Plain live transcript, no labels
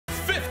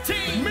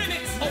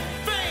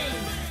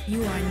You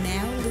are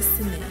now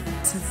listening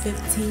to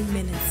 15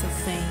 Minutes of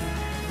Fame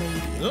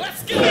Radio.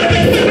 Let's go!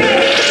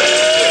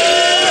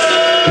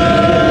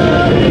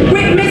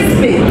 With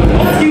Misfit.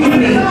 Excuse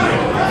me.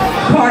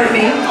 Pardon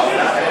me.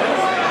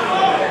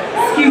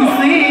 Excuse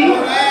me.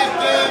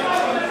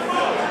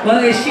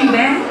 Well, is she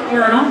back or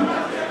not?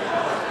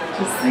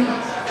 Just see.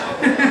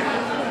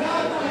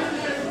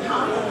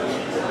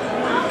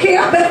 Okay,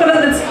 I bet for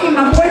another team,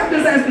 my boy. I'm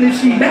just asking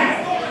if she back.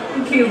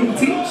 Who cares who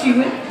team she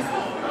with?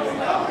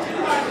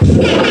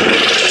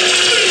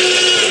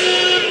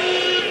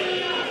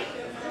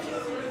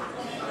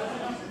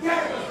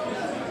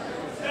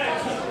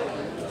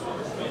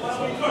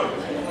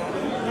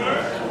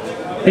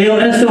 Hey yo,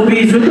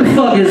 SOBs, what the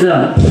fuck is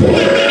up?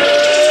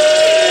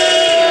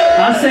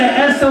 I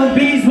said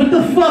SOBs, what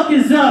the fuck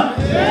is up?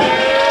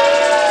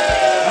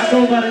 I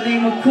go by the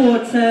name of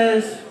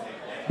Cortez.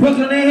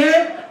 Brooklyn in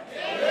here?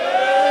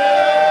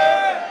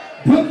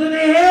 Brooklyn in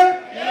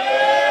here?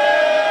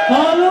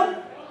 Harlem?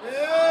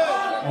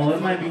 Oh,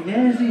 it might be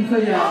nasty for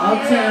y'all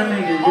uptown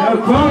niggas. Yo,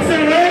 Bronx in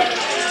here?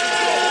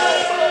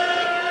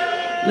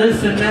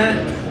 Listen,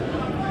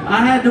 man,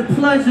 I had the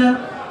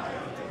pleasure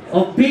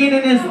of being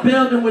in this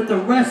building with the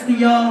rest of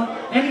y'all.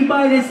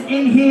 Anybody that's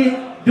in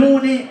here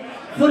doing it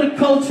for the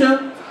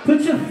culture,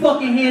 put your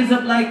fucking hands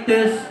up like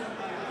this.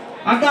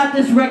 I got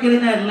this record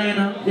in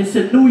Atlanta. It's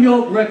a New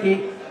York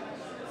record.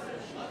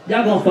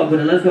 Y'all gonna fuck with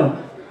it. Let's go.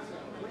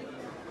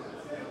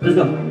 Let's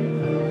go.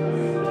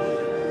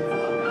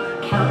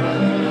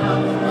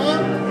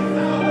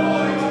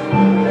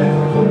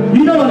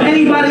 You know, if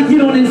anybody get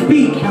on this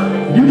beat,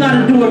 you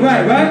gotta do it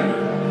right, right?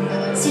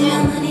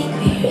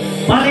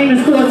 My name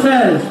is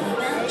Cortez.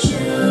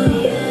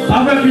 I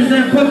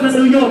represent Brooklyn,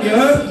 New York, you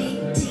heard?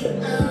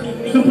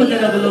 You can put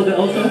that up a little bit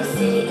also.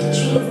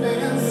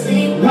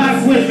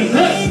 Rock with me.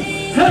 Hey,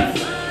 hey.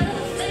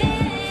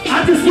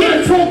 I just want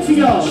to talk to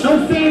y'all.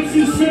 No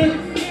fancy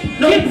shit.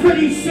 No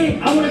pretty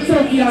shit. I want to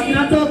talk to y'all. Can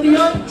I talk to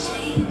y'all?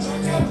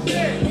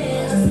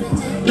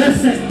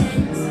 Listen.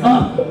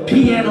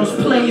 Pianos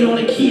played on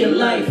a key of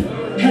life.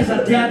 As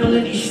I dabble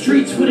in these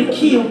streets with a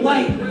key of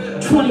white.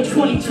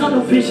 20/20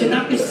 tunnel vision,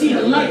 I can see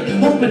a light.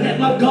 Hoping that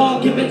my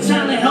God-given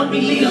talent help me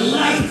lead a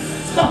life.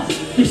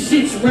 This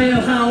shit's real,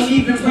 I don't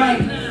even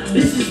write.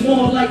 This is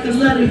more like a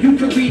letter, you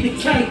can read the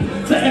kite.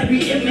 For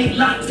every inmate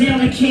locked down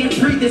and can't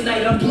breathe at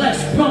night, I'm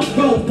blessed. Front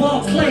row,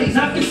 ball plays,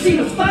 I can see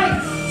the fight.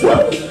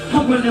 Woo!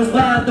 I'm running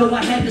wild, though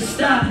I had to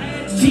stop.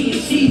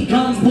 G&G,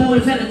 gun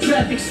boys at a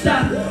traffic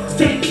stop.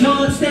 St.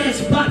 John's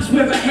stash box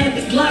where I had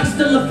the Glock.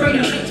 Still afraid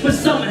of heights, but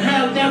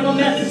somehow now I'm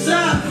at the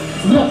top.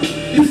 Look,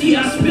 you see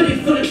I spit it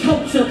for the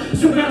culture.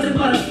 Surrounded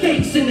by the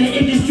fakes in the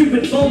industry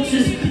with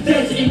vultures.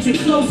 Feds inching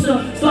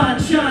closer, fine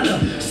China.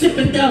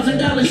 Sipping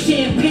 $1,000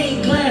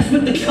 champagne glass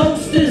with the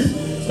coasters.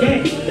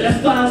 Yeah,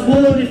 that's fine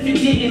wood if you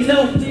didn't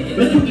know.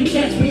 But you can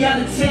catch me out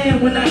of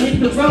town when I hit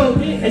the road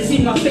and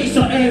see my face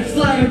on every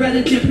flyer at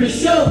a different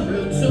show.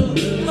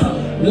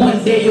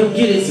 One day you'll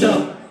get it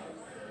though.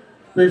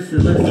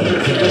 Listen.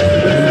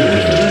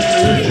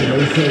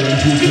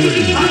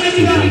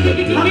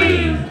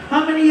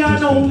 How many y'all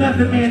know who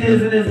Method Man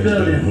is in this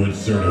building?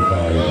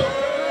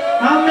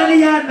 How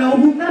many y'all know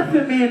who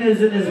Method Man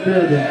is in this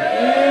building?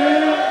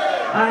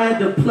 I had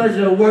the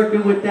pleasure of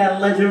working with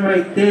that legend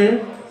right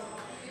there.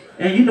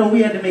 And you know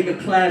we had to make a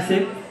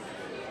classic.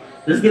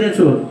 Let's get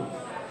into it.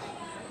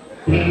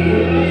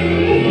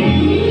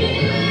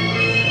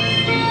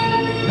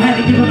 I had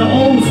to give him the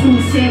old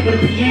school sample,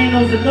 the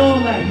pianos and all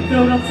that. You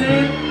feel what I'm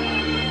saying?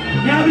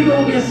 Now we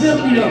gonna get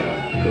filthy though.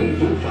 Kung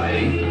Fu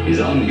fighting is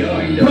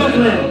ongoing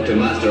Brooklyn. to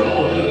master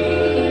all of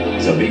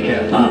them. So be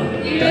careful. Fuck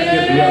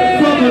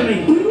with me.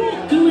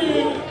 Do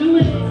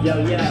it. Yo.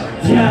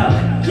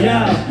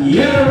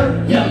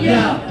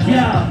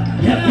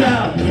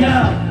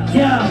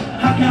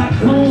 I got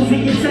goons in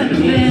your center,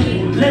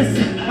 man.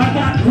 Listen, I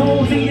got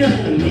goons in your.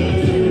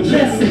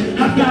 Listen,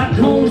 I got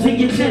goons in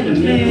your tender,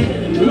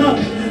 man. Look.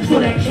 For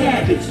that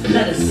cabbage,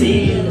 let us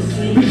see.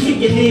 We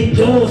kicking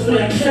indoors for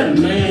that cheddar,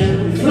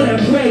 man. For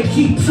that bread,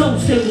 keep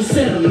toast, they will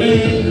settle,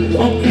 man.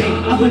 Okay,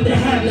 I went to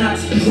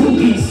have-nots,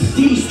 rubies,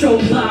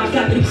 D-stroke bar,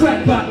 got the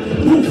crack rock,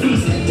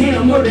 roofies.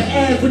 Down Murder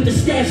Ave with the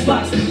stash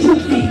box,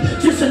 roofie.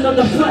 Just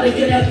another product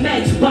of that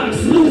matchbox,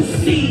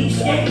 Lucy's,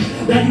 yeah.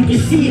 Now you can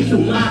see it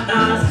through my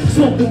eyes.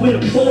 Smoking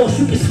with a boss,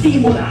 you can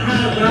steam on a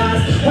high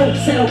rise.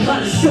 Hotel by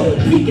the shore,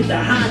 peak at the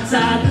high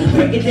tide.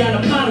 Breaking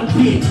down a model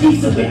bitch,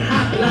 Visa with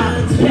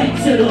hotlines.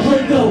 Back to the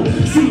hood go,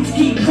 streets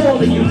keep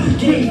calling you.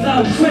 Gave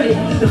out credit,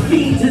 the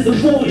fiends is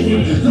avoiding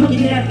you.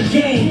 Looking at the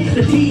game,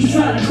 the D's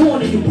try to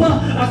corner you. But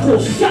I call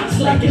shots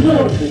like an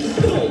audible.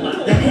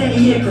 The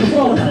Henny and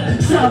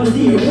Corona, sour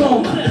the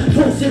aroma.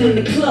 Posted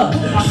in the club,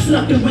 I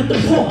snuck it with the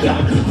polka.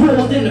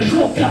 Rolled in the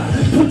coca,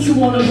 put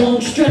you on a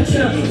long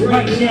stretcher.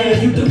 Right now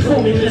you can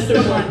call me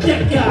Mr.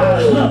 Mondeca.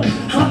 Look,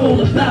 I'm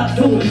all about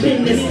doing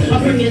business. I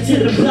bring it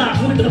to the block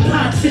with the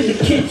pots in the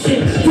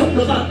kitchen. Talk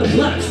about the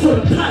blocks for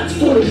the pots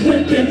for the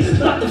whipping.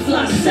 About to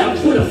fly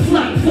south with a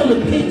flock full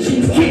of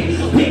pigeons. Get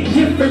big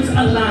difference,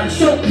 align,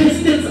 short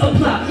distance,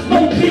 apply.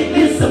 More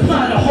business,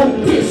 apply the whole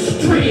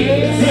district.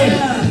 Yeah.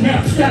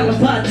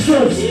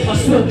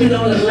 talking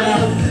all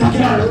loud. I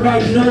got the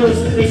right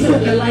noise. They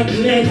talking like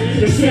men,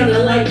 they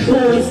sounding like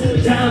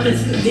boys.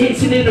 Diamonds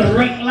dancing in the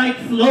ring like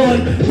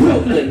Floyd.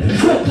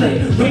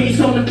 Brooklyn,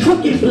 raised on the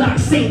cooking block.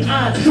 St.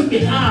 Ides,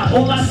 crooked eye.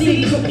 All I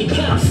see is crooked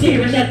cops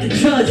staring at the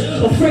judge,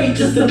 afraid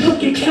just to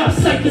look at cops.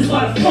 Cyphers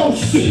by the phone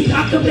sheet.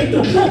 I can make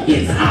the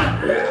focus hot.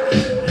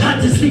 I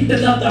just leaped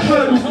another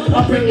hurdle.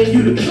 I'm bringing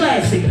you the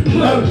classic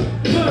murder.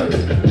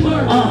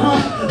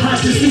 I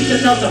just leaped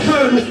another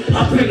hurdle.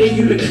 I'm bringing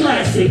you the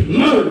classic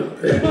murder.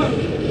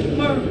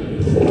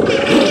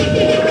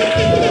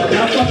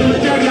 Y'all fucking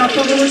with that? Y'all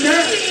fucking with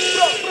that?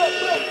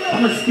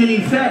 I'm a skinny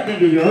fat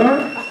nigga, you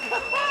heard?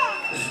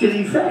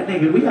 Skinny fat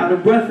nigga. We out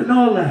of breath and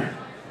all that.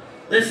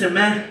 Listen,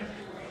 man.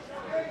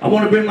 I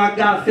want to bring my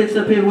guy Fitz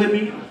up here with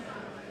me.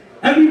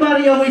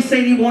 Everybody always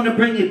say they want to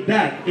bring it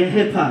back in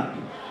hip-hop.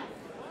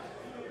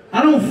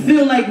 I don't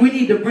feel like we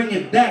need to bring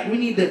it back. We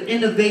need to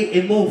innovate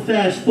and move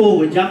fast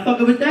forward. Y'all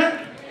fucking with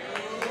that?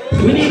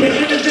 We need to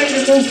innovate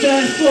and move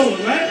fast forward,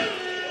 right?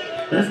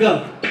 Let's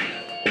go.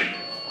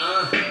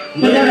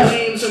 Put that up.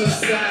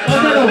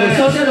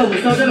 Start that over.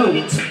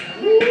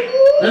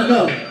 Let's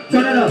go.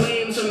 Turn it up.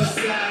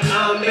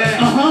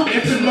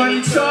 If the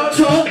money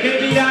talk,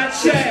 maybe I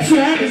chat.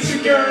 It's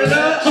your girl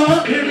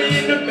up, hit me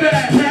in the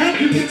back.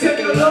 You can take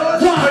a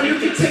loss, or you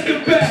can take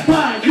it back.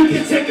 Why? You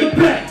can take it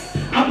back.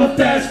 I'm a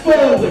fast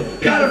forward,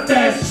 got a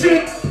fast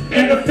chick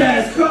and a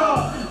fast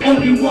car.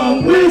 Only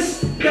one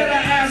wish That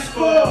I ask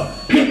for,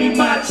 give me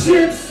my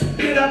chips.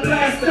 then I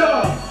blast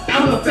off.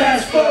 I'm a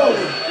fast forward.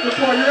 Let's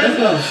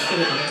go.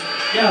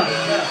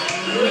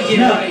 Get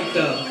right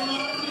though.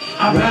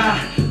 I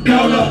ride,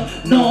 Gola,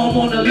 no I'm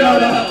on the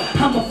loader.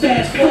 I'm a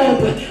fast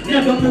forward,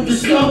 never move the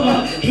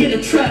slower. Hit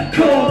a trap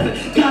chord,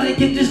 gotta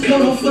get this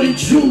dodo for the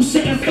juice.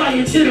 Setting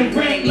fire to the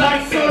ring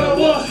like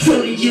Frodo.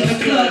 Shorty in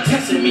the club,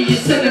 texting me and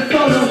sending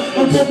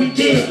photo of what we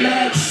did,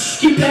 lad.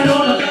 Keep that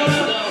on the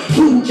loader.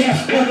 Who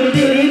that over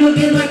there, they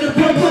looking like a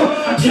popo.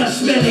 I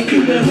just met a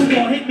Cuban who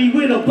gon' hit me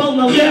with a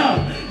bolo. Yo,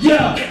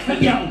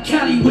 I'm out in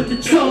Cali with the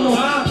cholo.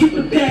 Keep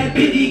a bad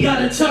bitty,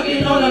 got a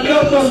tugging on the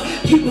logo.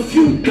 Keep a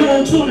few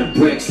dogs on the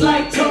bricks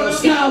like Turtle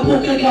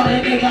Skywalker. Got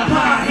a nigga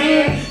high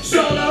hair,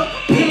 solo,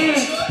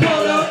 pants,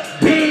 polo,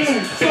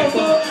 bands,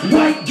 fofo.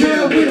 White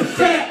girl with a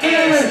fat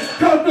ass,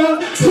 coco,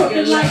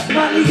 trucking like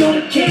Molly on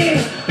a can.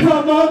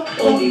 Promo,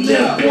 only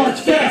live once,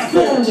 fast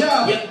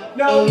forward.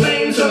 No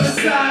lanes on the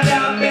side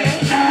out, man.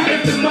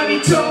 If the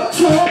money talk,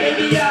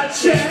 maybe I'll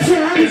chat.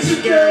 Get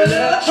your girl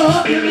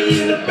up, give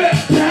me in the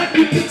back.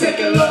 You can take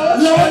a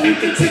loss, or you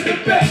can take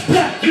it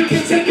back. You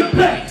can take it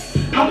back.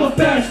 I'm a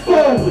fast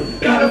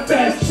forward, got a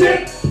fast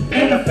chick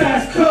and a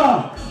fast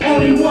car.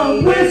 Only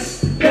one wish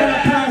that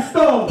I asked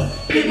for.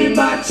 Give me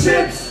my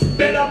chips,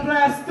 then I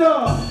blast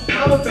off.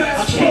 I'm a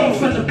fast forward. I came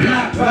from the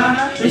block,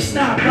 right? They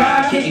stop,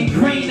 right? Getting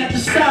green at the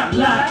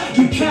stoplight.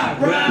 You cop,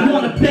 right? You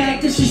want a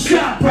bag, this is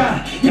shop,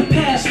 right? Your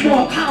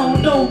passport, I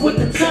don't know what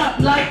the top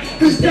like,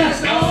 cause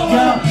that's all.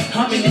 Yo,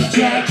 I'm in the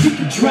jack, you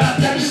can drop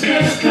like a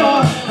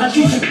NASCAR. I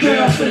use a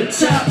girl for the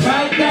top,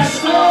 right?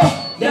 That's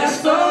all.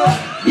 That's all.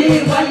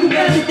 Yeah, why you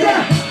gotta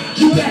die?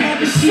 You can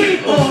have a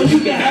seat or you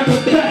can have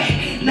a back.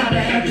 Not an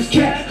average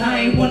cat, I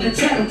ain't one to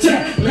tattle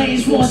tat.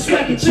 Lanes want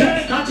swag and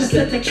chat, I just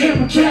let the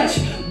camera catch.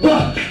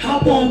 But I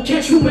won't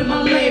catch you in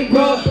my lane,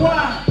 bro.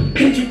 Why?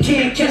 Cause you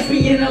can't catch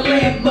me in a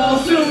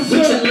Lambo. With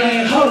your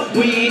lane, hope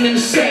we ain't in the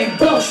same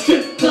boat.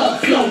 Strip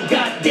club flow,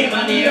 goddamn,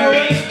 I need a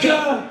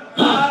raincoat.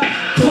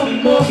 Call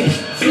me Morgan,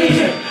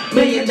 Freeman, $1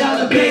 million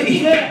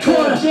baby,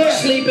 quarter,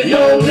 sleeping.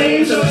 No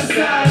lanes on the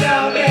side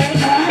out, man.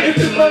 If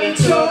the money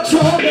talk,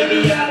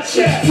 maybe I'll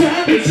chat.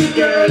 Get your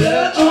girl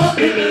up,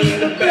 give me in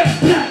the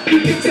back. You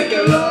can take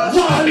a loss,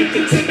 or you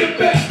can take it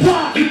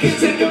back. You can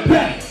take it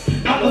back.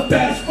 I'm a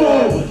fast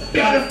forward,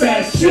 got a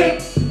fast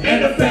chick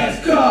and a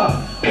fast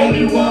car.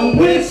 Only one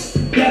wish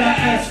that I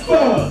ask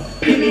for.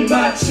 Give me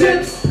my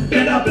chips,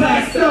 then I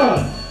blast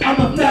off. I'm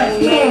a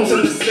fast Lanes on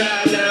forward. the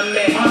side out,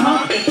 man.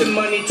 If the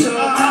money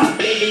talk,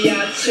 maybe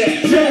I'll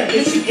chat.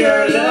 Get your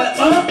girl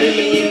up, give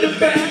me in the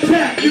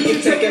back. You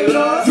can take a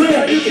loss,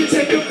 or you can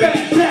take it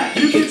back.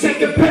 You can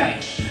take it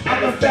back.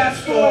 I'm a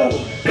fast forward,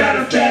 got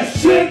a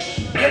fast chick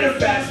and a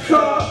fast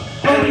car.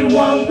 Only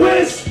one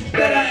wish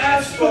that I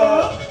ask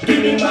for.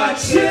 Give me my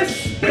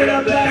chips, then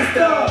I blast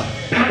off.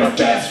 I'm a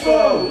fast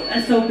forward.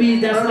 SOB,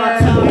 that's my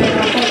time, and I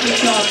fuck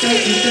with y'all.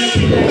 Thank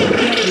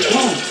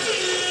you.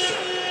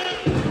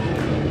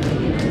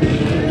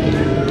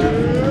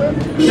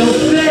 Yo,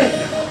 Flip.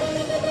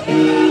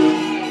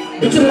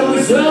 What you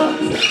always up?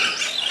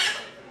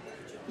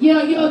 Yo,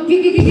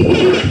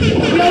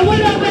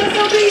 what up,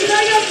 SOBs?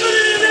 How y'all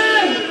feeling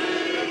tonight?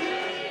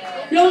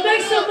 Yo,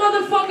 make some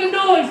motherfucking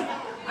noise.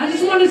 I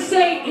just want to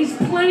say, it's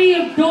plenty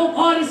of dope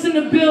artists in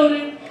the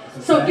building.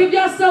 So give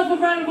yourself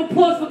a round of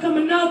applause for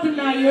coming out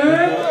tonight, you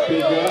heard?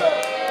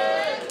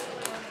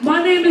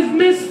 My name is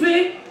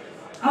Misfit.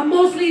 I'm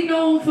mostly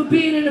known for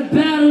being in the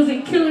battles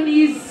and killing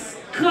these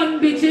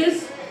cunt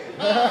bitches.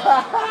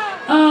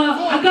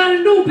 I got a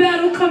new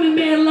battle coming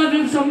May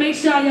 11th, so make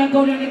sure y'all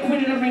go down to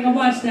Queen of the Ring and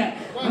watch that.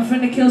 I'm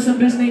finna kill some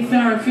bitch named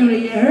Farrah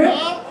Fury, you heard?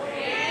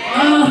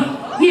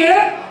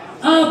 Yeah.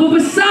 But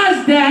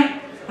besides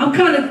that, I'm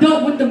kind of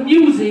dope with the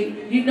music,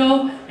 you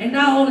know, and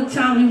not all the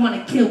time we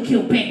want to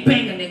kill, bang,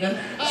 bang a nigga.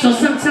 So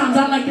sometimes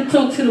I like to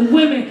talk to the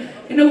women,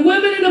 and the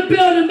women in the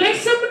building, make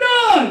some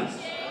noise.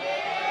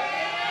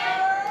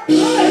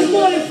 There's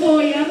more than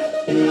for ya.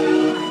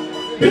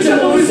 Bitch, I'm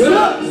always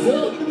up.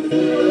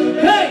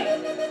 Hey,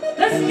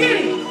 let's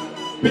get it.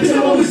 Bitch,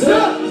 I'm always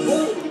up.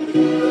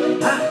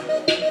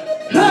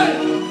 Hey,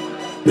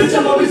 bitch,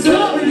 I'm always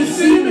up when you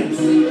see me.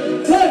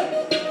 Hey,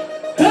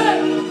 hey,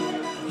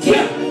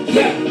 yeah.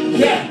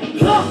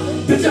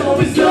 Bitch, I'm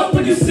always up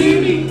when you see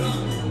me.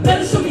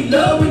 Better show me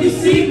love when you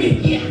see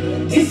me.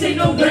 This ain't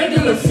no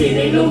regular shit,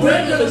 ain't no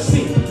regular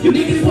shit. You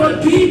niggas wanna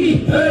be me.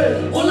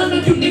 Hey. All I know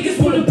you niggas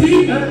wanna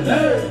be me.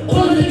 Hey.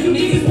 All I know you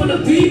niggas wanna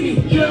be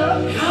me.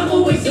 I'm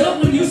always up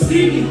when you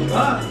see me.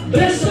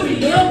 Better show me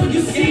love when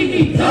you see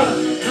me.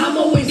 I'm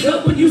always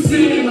up when you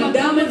see me. My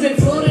diamonds ain't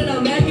floating,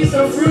 I'm acting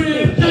so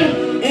free.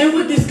 And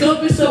with this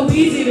cup it's so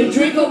easy to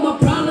drink all my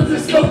problems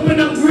and smoke when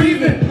I'm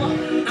breathing.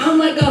 I'm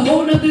like a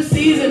whole nother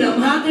season.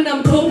 I'm hot and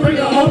I'm cold, bring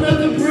a whole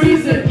nother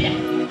breezing.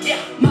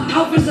 My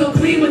outfit's so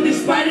clean, but this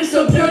spider's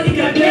so dirty.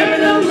 God damn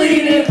it, I'm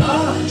leaning.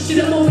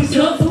 Shit, I'm always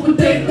up for what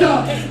they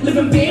thought.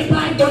 Living big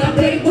life, but I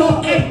play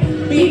ball.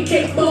 Being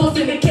cake balls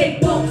in the cake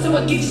bowl, so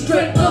I get you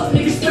straight up,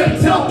 nigga, straight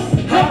talk.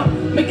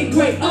 Make it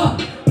great up,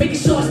 making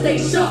sure I stay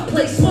sharp.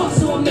 Play smart,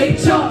 so I make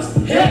charts.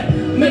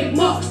 Make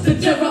marks to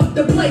tear up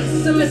the place.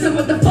 So listen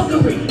with the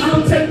fuckery, I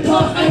don't take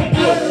part.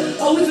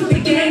 Always with the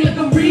gang like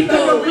I'm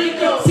Rico.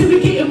 See, we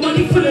getting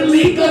money for the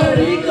legal.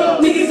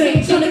 Niggas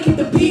ain't tryna keep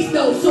the peace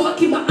though, so I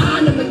keep my eye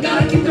on them and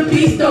gotta keep the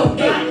peace though.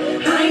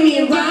 I ain't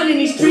even riding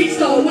these streets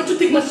though. What you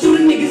think my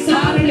shooting niggas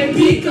hiding in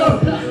Pico?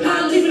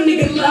 I leave a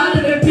nigga lie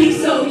to their be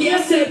so. Yeah,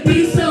 I said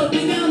be so,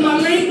 nigga, I'm my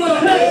lingo.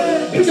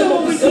 Hey, bitch, I'm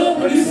always up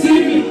when you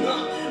see me.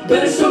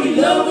 Better show me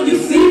love when you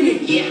see me.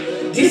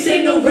 This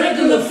ain't no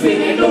regular fit,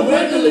 ain't no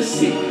regular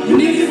shit. You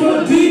niggas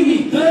wanna be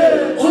me.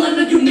 All I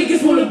know you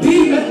niggas wanna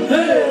be me.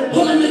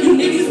 All I know you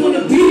niggas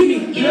wanna be me.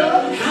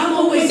 I'm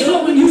always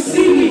up when you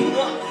see me.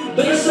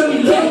 Better show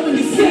me love when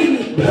you see me.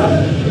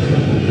 Yeah!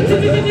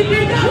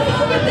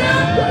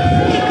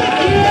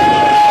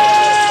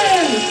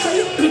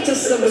 Bitch, I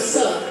said what's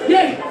up.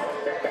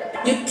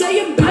 Yeah. You tell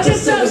your bitch I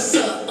said what's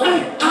up.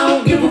 I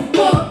don't give a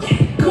fuck.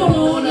 Call her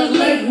on a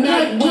late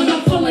night when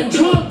I'm feeling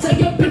drunk. Tell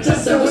your bitch I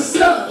said what's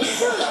up.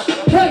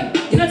 Hey,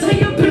 you tell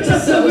your bitch I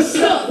said what's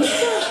up.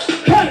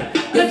 Hey,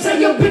 you tell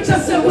your bitch I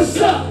said what's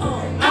up.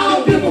 I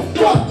don't give a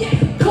fuck.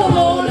 Call her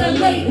on a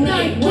late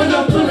night when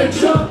I'm feeling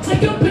drunk. Tell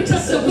your bitch I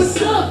said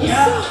what's up.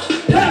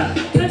 Hey,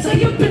 you tell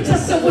your bitch I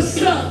said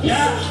what's up.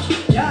 Yeah.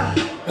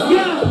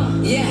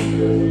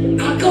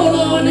 I called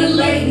her on a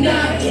late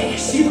night.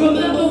 She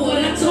remember what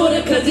I told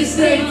her cause it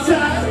stayed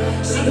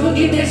tight. She gon'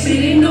 get that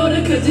shit in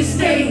order cause it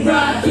stayed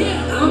right.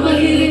 I'ma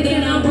hit it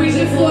then I'm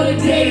breezing for the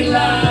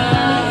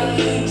daylight.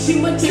 She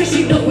my chick,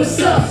 she know what's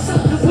up.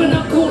 When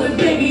I'm calling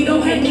baby,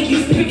 don't have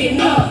niggas picking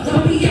up.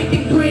 Don't be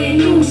acting brand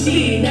new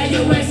shit, now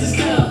your ass is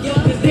cut.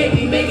 Cause they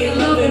be making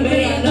love and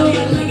baby, I know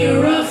you like it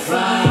rough.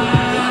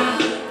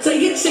 Tell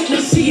your chick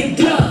that she a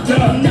dub.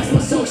 And that's my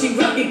song, she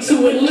rockin'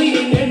 to it,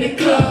 leaning in the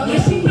club.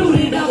 Yeah, she knew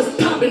that I was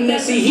poppin',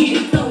 that she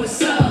heated, throwing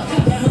sub.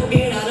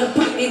 Get out of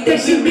pocket,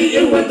 that she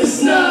beatin' with the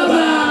snub.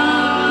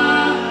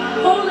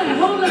 Hold that.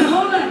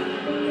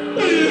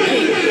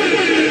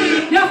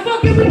 Y'all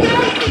fucking with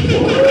that?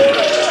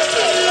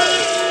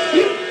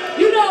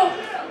 You know,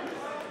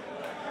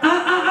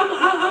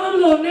 I'm a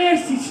little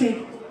nasty chick.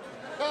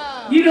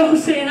 You know what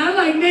I'm saying? I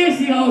like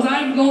nasty hoes,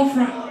 I ain't going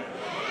front.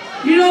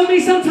 You know what I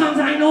mean? Sometimes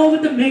I know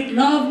with the make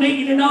love,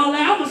 making and all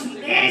that. I want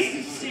some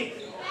nasty shit.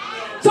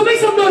 So make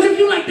some noise if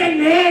you like that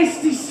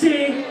nasty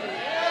shit.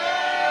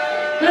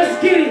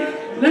 Let's get it.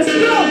 Let's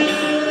go.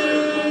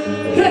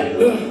 Hey.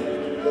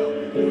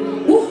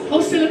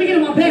 Oh shit, let me get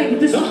in my bag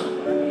with this one.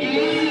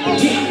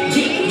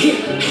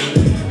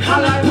 I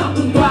like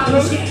poppin'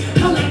 bottles. I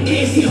like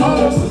nasty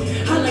hoes.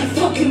 I like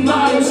fucking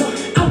models.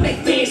 I make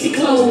fancy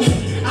clothes.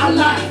 I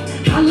like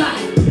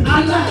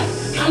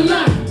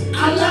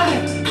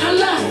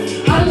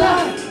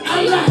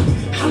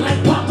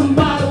poppin'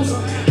 bottles.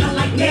 I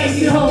like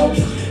nasty hoes.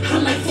 I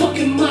like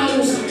fucking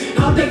models.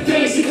 I make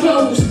fancy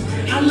clothes.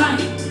 I like.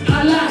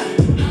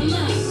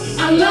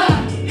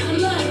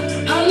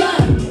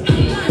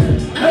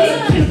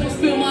 Please don't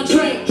spill my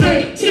drink.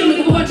 Tell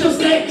me about your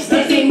stats.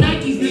 That ain't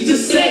Nikes, we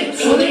just said.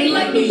 So they ain't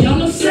like me,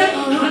 y'all upset.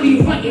 I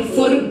be writing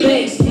for the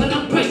bags. When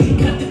I'm pricing,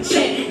 cut the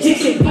check.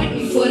 Chicks invite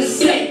me for the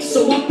sex.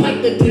 So I'm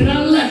piping, then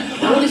I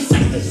left. All this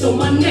cycles on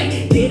my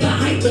neck. Did I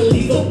hype and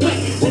leave her wet?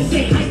 This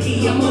ain't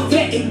hikey, I'm a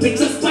vet. And bitch,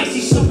 I'm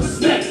spicy, show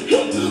respect.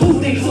 Who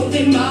they hold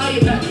in my eye?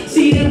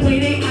 See the way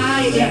they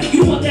eye that.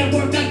 You want that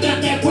work, I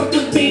got that work.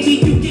 But baby,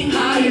 you can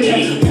hire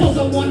that. Cause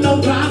I want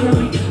no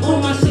robbery. All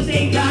my shit,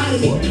 they got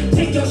me.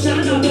 Take your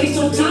shine, don't waste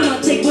no time.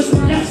 I take what's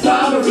mine, that's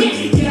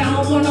robbery. Yeah, I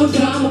don't want no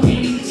drama,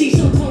 baby. She's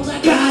so cold,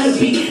 I gotta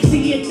be.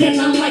 See it, then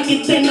I like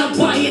it, then I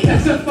buy it.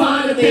 That's the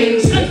finer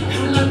things. I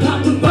like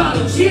poppin'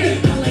 bottles, yeah.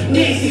 I like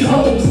nasty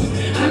hoes.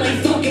 I like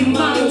fucking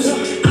models.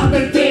 I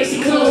like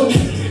fancy clothes.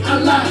 I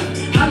like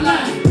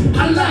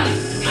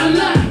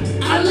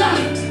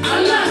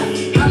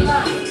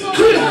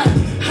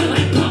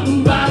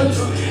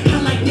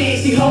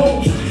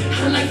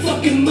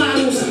fucking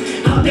models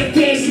out there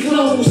fancy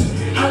clothes.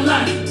 I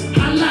like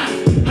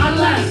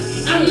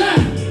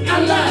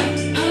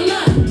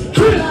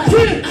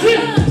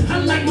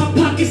my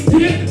pockets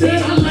thick.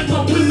 I like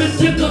my women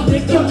thicker.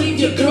 Don't leave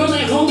your girl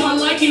at home. I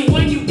like it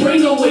when you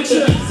bring her with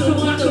you, so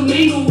I can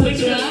mingle with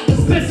you. I can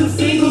spend some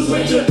singles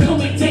with you. Come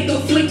and take a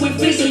flick with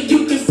Fisher.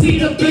 You can see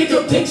the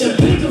bigger picture.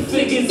 Bigger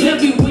figures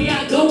everywhere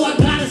I go. I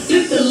gotta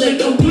sip the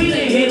liquor with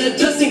a hitter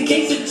just in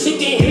case the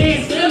chicken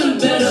head's feeling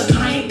better.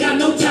 I ain't got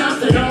no time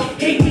for that.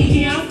 Hate me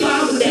here, I'm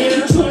fine with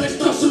that. Trying to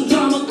start some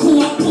drama,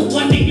 cool. I put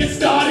one in your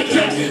starter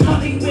cat. I'll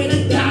be where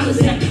the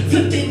dollars at.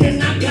 Flipped it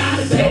and I got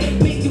it back.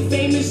 Make you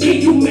famous, yeah,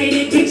 you made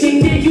it, bitch,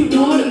 and now you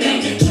know the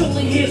man.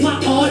 Trolling, here's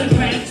my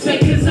autograph.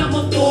 Expect cause I'm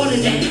a thought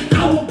in that.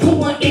 I will put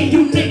one in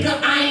you,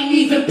 nigga. I ain't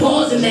even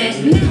pausing that.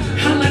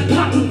 I like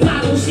popping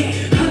bottles, yeah.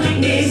 I like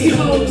nasty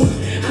hoes.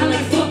 I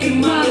like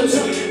fucking models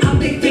out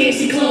they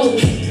fancy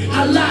clothes.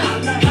 I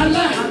like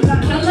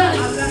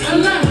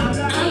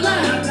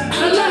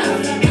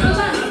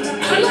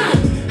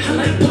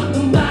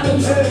popping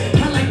bottles. I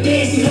like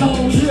nasty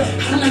hoes.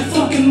 I like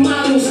fucking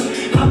models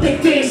out they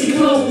fancy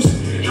clothes.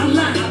 I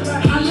like.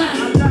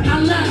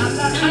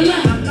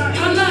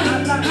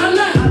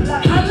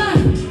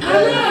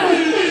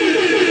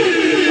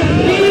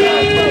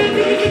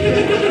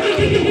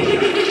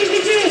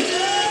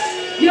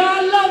 Yo,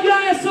 I love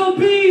y'all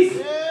SOBs.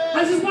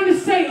 I just want to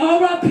say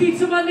R.I.P.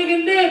 to my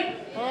nigga Nip.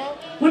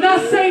 When I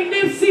say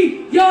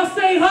Nipsey, y'all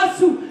say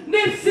hustle.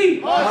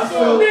 Nipsey,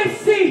 hustle.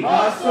 Nipsey,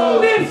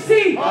 hustle.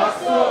 Nipsey,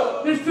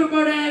 hustle. Misfit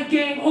Murder Ave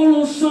Gang. All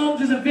those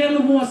songs is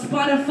available on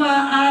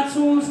Spotify,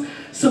 iTunes.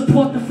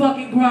 Support the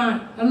fucking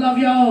grind. I love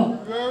y'all.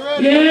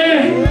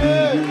 Yeah.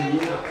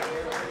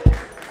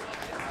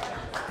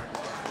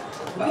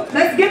 Well,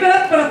 let's give it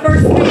up for the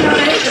first thing on the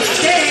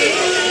stage.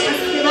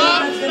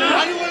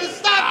 How do you want to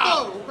stop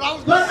though?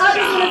 But I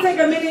just want to take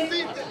a minute.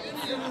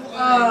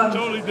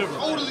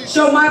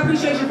 Show my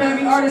appreciation for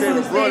every artist on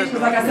the stage,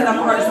 because like I said, I'm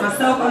an artist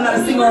myself. I'm not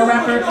a singer or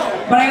rapper,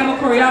 but I am a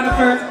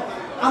choreographer.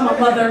 I'm a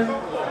mother,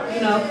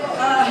 you know,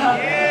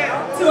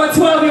 to a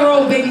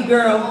 12-year-old baby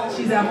girl.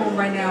 She's at home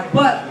right now.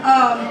 But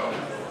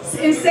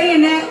in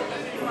saying that,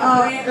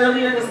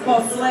 earlier it's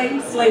called slay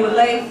with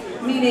lay,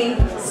 meaning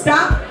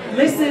stop,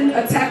 listen,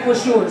 attack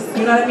what's yours.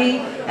 You know what I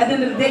mean? At the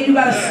end of the day, you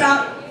gotta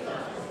stop.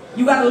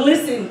 You gotta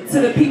listen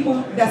to the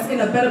people that's in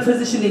a better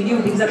position than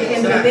you, because at the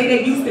end of the day,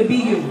 they used to be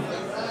you.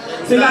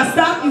 So you gotta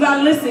stop, you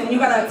gotta listen, you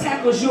gotta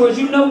attack what's yours.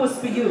 You know what's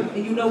for you,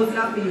 and you know what's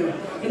not for you.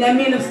 And that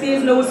man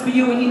upstairs knows what's for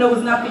you, and he knows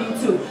what's not for you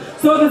too.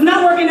 So if it's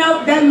not working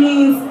out, that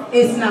means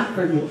it's not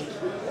for you.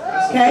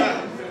 Okay?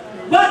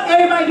 But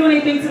everybody doing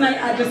anything tonight,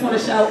 I just want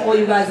to shout all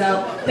you guys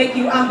out. Thank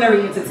you, I'm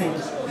very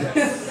entertained.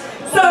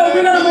 So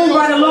we're gonna move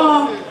right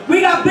along.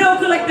 We got Bill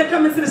Collector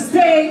coming to the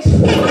stage.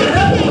 What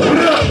up?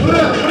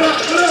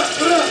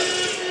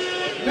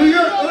 New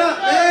York, what up,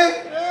 man?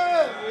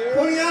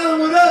 Coney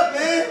Island, what up,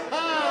 man?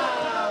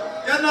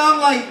 Y'all know I'm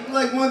like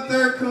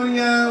 1/3 Coney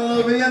Island a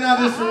little bit. Y'all know I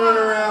just run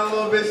around a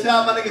little bit.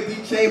 Shout out my nigga D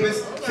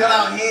Chambers. Shout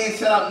out Hands.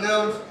 Shout out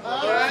Nils.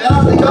 Shout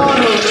out to y'all though,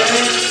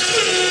 man.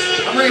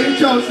 I'm ready to hit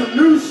y'all with some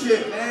new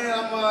shit, man.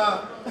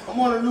 I'm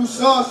on a new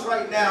sauce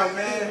right now,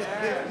 man.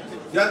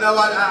 Y'all know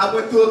I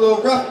went through a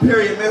little rough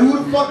period, man. Who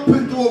the fuck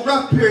put through a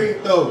rough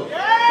period though?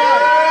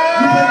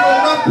 You went through a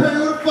rough period.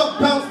 Who the fuck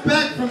bounced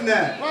back from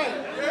that?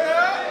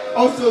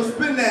 Also,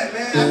 spin that,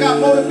 man. I got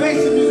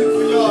motivation music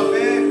for y'all,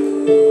 man.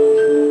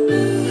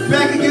 You're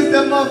back against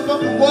that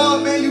motherfucking wall,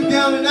 man. You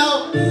down and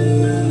out.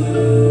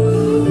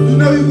 You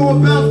know you gonna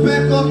bounce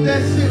back off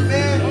that shit,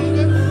 man.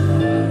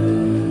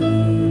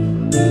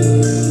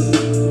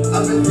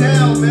 I've been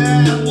down,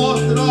 man. I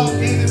lost it all,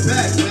 gained it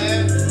back,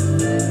 man.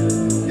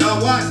 Y'all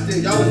watched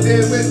it. Y'all was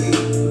there with me.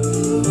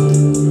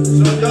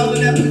 So if y'all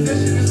in that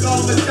position, this is all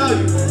I'm gonna tell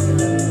you.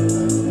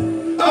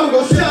 I'm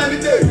gonna shine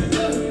today.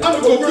 I'm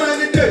gonna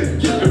grind today.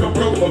 If I'm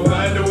broke, I'ma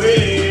find a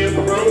way. If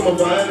I'm broke, I'ma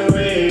find a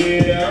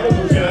way. I'm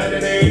gonna go shine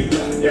today.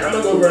 Yeah, I'm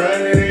gonna go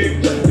grind today.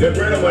 The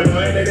bread on my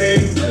mind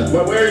today.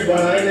 My worries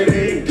behind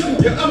today.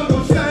 Yeah, I'm gonna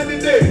go shine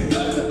today.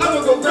 I'm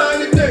gonna go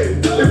grind today.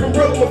 If I'm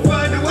broke, I'ma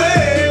find a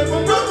way. If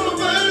I'm broke, I'ma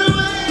find a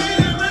way.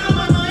 The bread on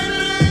my mind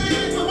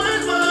today. My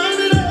worries behind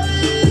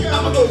today.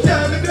 I'm gonna go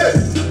shine today.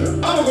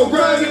 I'm gonna go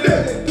grind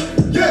today.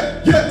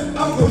 Yeah,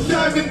 I'm gonna go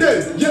shine today.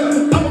 Yeah,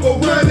 I'm gonna go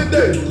grind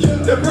today.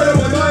 The bread on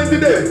my mind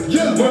today.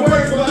 My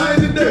worries behind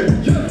today.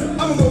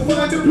 I'm gonna go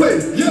find a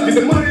place. Get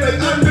the money like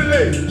I'm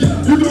delayed.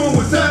 You doing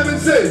what Simon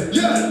say.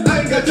 I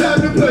ain't got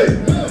time to play.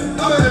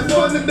 I'ma have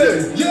fun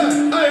today.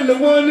 I am the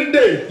one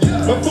today.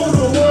 My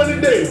photo one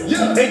today.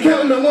 Ain't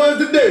counting the ones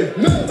today.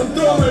 I'm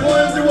throwing my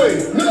ones away.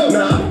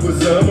 Nah, I'ma put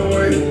some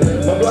away.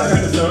 My block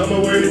got the sun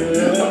away.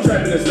 I'm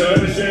trapping the sun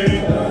to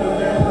shade.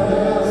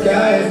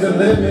 Sky is the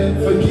limit,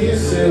 forget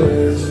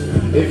ceilings.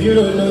 If you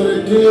don't know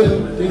the deal,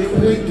 then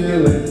quit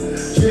dealing.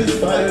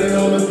 Just fighting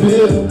on the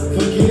bill,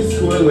 forget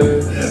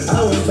squilling. I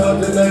was taught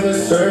to never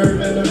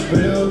serve in the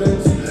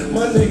buildings.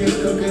 My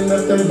niggas cooking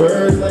up them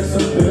birds like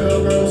some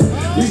pilgrims.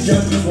 These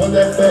junkies want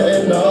that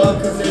fentanyl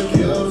cause it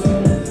kills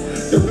them.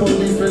 The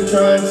police been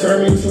trying to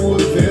turn me to a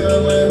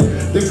villain.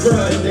 The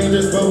grind dangerous.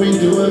 this, but we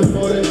do it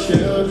for the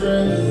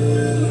children.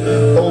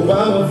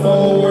 Obama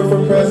phone work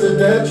for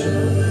presidential.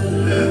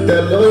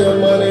 That lawyer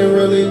money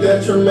really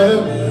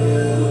detrimental.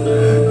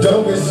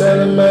 Don't get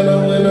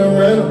sentimental in a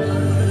rental.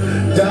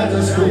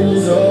 Dodging school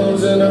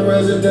zones in a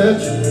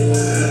residential.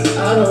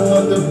 I don't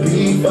want the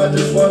beef, I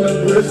just want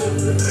a bristle.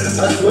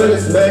 I swear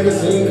this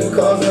magazine can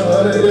cause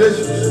 100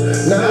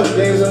 issues.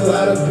 Nowadays a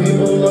lot of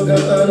people look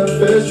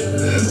unofficial.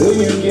 When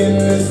you getting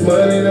this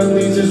money, them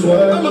leeches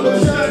want. I'ma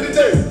go shine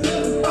today.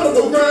 I'ma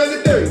go grind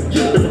today.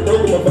 If I'm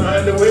broke, I'ma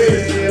find a way.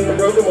 If I'm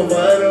broke, I'ma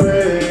find a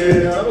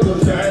way. I'ma go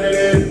shine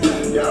today.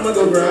 Yeah, I'ma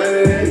go grind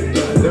today.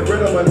 The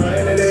bread on my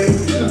mind today.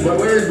 My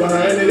words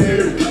behind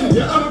today.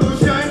 Yeah, I'ma go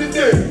shine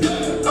today.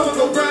 I'ma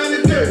go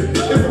grind today.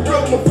 If I'm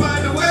broke, I'ma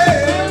find a way.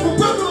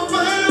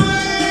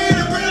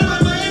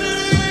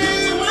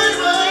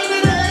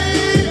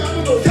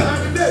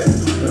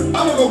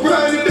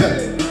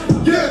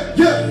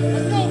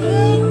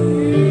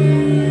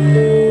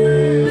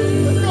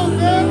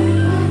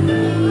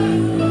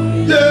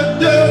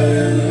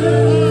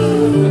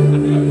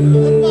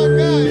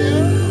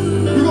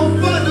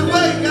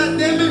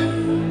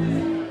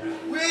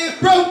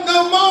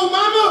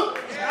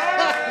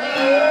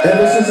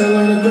 Ever since I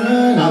learned to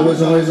grind, I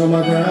was always on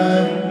my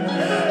grind.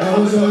 I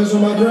was always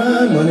on my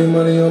grind. Money,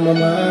 money on my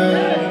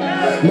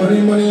mind.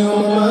 Money, money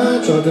on my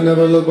mind. Taught to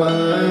never look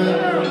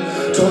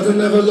behind. Taught to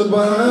never look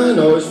behind.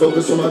 Always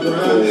focus on my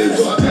grind.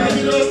 So I back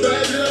it up,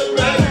 back it up,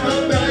 back it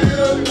up, back it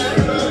up, back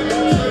it up.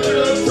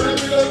 Trap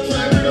it up,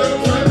 trap it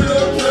up, trap it up, trap it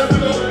up, trap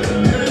it up.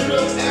 Add it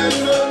up, add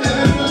it up,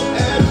 add it up,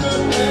 add it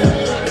up, add it up.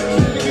 Stack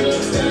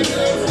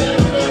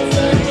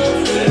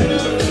it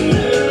up, stack it up, stack it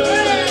up, stack it up, stack it up.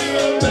 Back it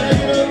up, back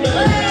it up,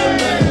 back it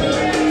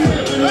up.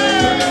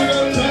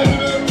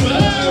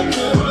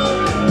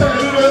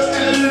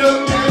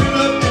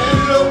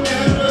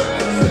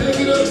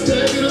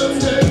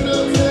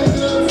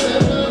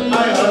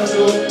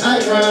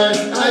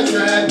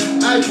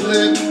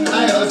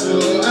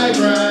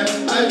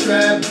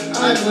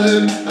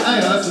 I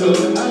hustle,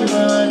 I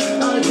grind,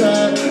 I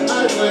trap,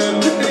 I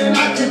flip, and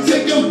I can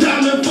take your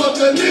diamond, fuck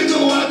a nigga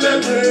out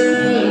that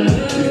ring.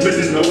 These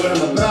bitches know what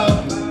I'm about.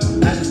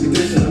 I just be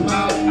dishing them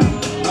out.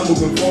 I'm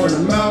moving forward in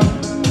the mouth.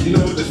 You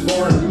know what this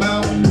for in the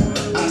mouth?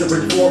 I can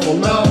bring 4 of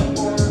them out.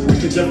 We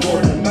can jump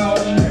forward in the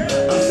mouth.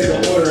 I'm sick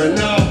of ordering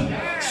now.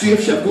 See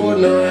if Chef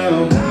Gordon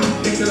around.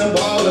 Think that I'm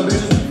ballin',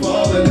 bitches be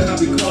fallin', then I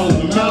be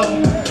calling them out.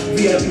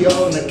 VIP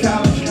all on the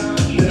couch,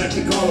 then I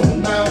keep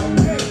calling them out.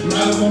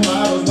 Models on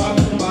models,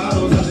 models on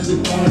models, I just be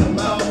pouring them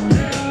out.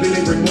 Then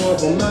they bring more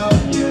of them out.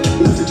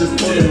 Lucy just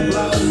pouring them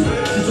out.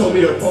 She told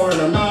me to pour in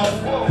her mouth.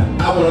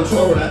 I went on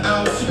tour with an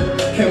ounce.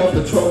 Came off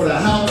the tour with a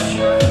house.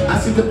 I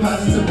see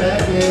deposits and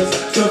backhands,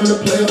 serving the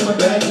play on my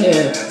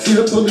backhand. See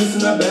the police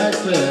in the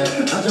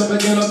backstand. I jump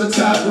again off the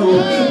top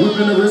rope,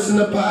 whipping the wrist in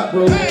the pop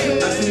rope. I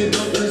see it go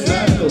through the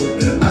nachos.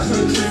 I show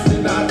the chips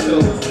and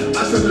nachos. I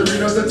show the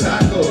Doritos and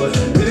tacos.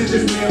 It is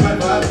just me and my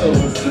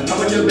vatos. I'm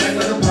on your back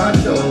like a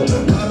poncho.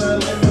 Mother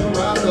like from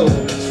Morocco.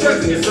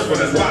 Straight in your circle,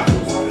 that's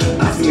waffles.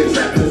 I see you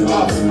trapping this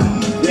awesome.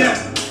 Yeah,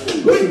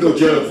 we can go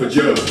jug for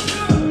jug.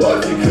 Or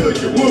if you could,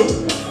 you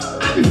would.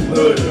 I be from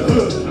hood to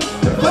hood.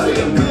 If I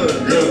say I'm good,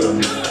 I'm good.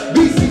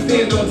 BC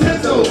stands on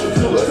 10 toes,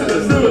 so what's in the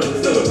stood?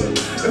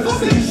 If I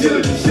say you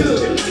should, you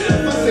should.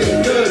 If I say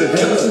you good, it's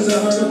good. Ever since I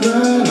heard the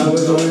grind, I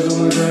was always on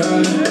my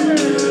grind.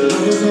 I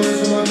was always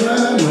on my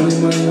grind. Money,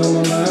 money on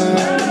my mind.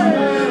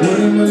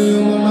 Money, money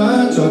on my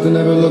mind. Taught to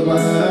never look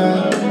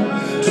behind.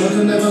 Taught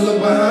to never look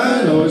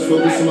behind. Always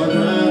focus on my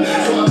grind.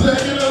 So I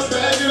back it up,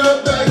 back it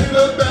up, back it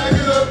up, back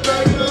it up,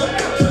 back it up.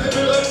 Trap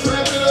it up,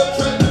 trap it up,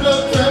 trap it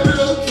up, trap it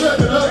up, trap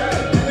it up.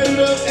 Add it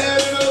up,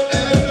 add it up,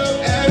 add it up,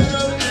 add it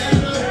up, add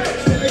it up.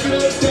 Stack it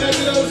up, stack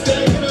it up,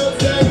 stack it up,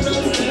 stack it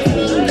up, stack it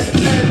up.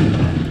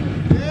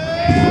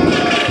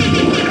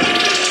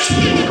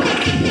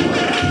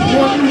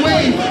 One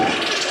way.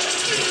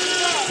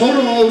 Hold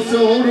on, also,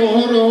 hold on,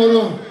 hold on, hold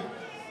on.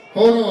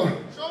 Hold on.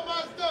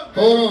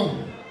 Hold on.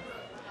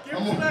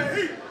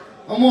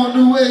 I'm on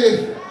the way.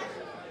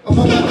 I'm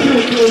on my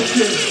kill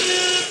shit.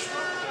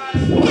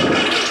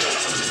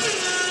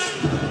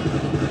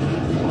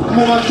 I'm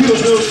on my kill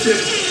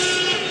shit.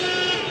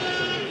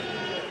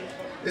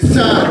 It's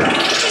time.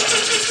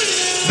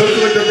 Look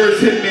like the verse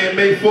hit me on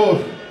May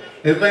 4th.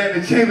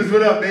 Atlanta Chambers,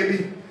 what up, baby?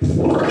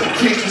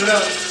 Changing it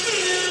up.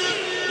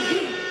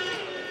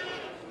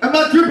 Am I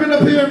dripping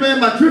up here, man?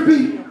 Am I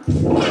drippy?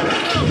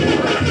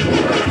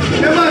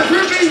 Am I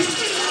drippy?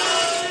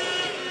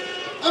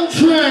 I'm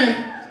trying.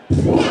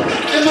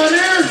 Am I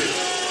there?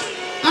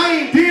 I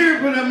ain't there,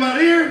 but am I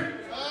there?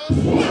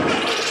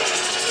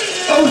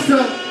 Oh, so.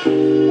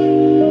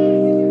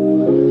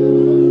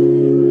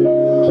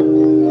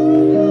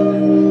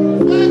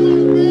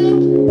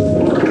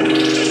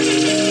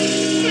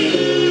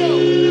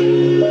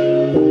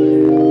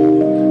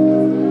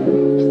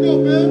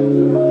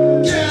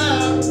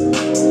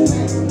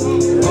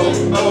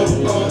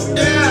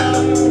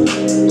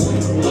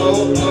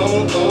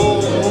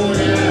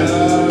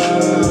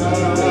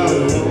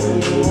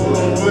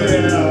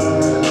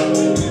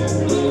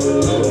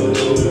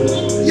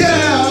 Yeah!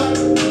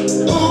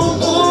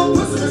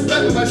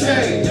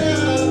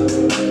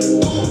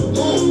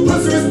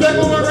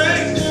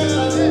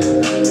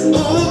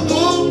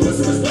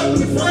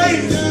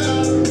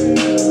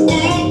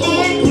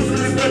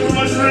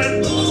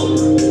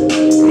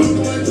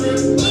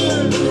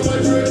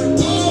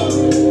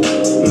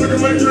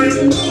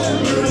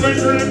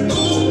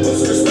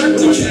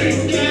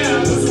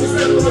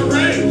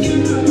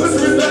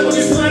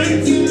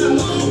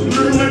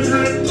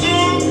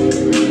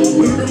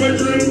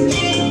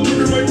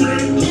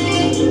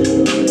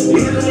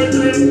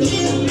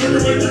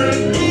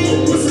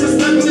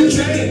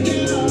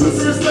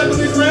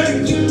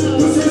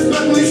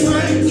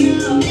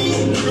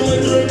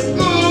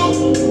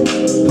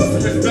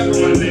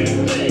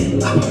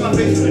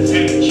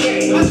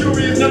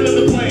 jewelry is nothing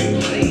to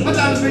blame. My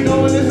diamonds be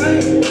going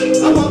insane.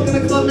 I walk in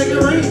the club, make it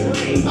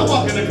rain. I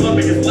walk in the club,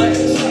 make it flash.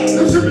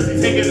 No strippers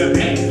be taking the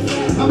bath.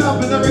 I'm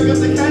helping her ring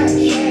up the cash.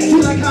 She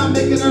like how I'm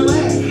making her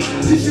laugh.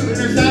 She shooting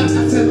her shot.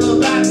 I said,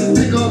 little bag, this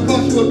big gon'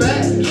 cost you a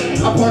bag.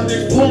 I parked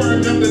next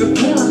pouring, jumped in the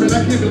forum, and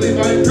I can't believe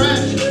I ain't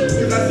crashed.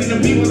 Cause I seen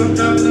them people, I'm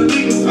driving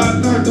illegal, so I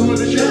started doing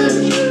the dash.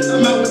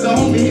 I'm out with the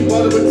homie, he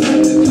bought it with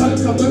Texas. Tried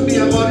to come with me,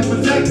 I bought it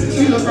protect.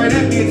 She looked right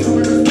at me and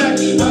told me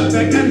respect. I looked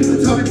back at him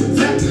and told me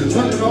protect.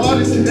 Running for all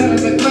this shit that I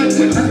neglect.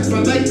 I just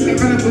my legs, they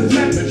running for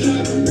protect.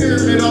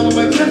 Pyramid all on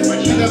my chest. I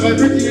got my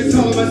Ricky and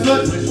all of my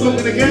sluts.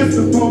 Smoking the gas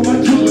before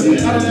my jewelry.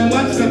 I don't know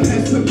much, I'm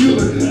past the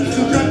computer.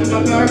 Still trapping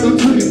my power, go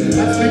to you.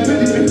 I just make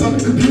 50 minutes on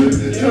the computer.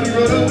 Shorty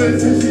wrote over and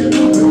said she a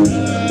Uber.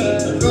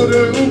 Go to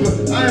Uber.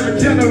 I am a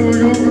general,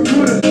 you're a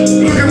recruiter.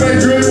 Look at my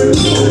drip.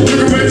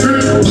 Look at my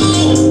drip.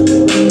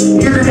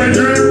 Look at my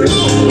drip.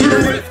 Look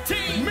at my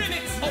 15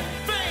 minutes of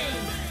fame.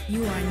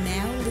 You are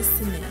now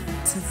listening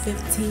to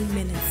 15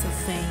 Minutes of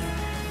Fame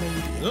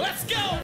Radio. Let's go.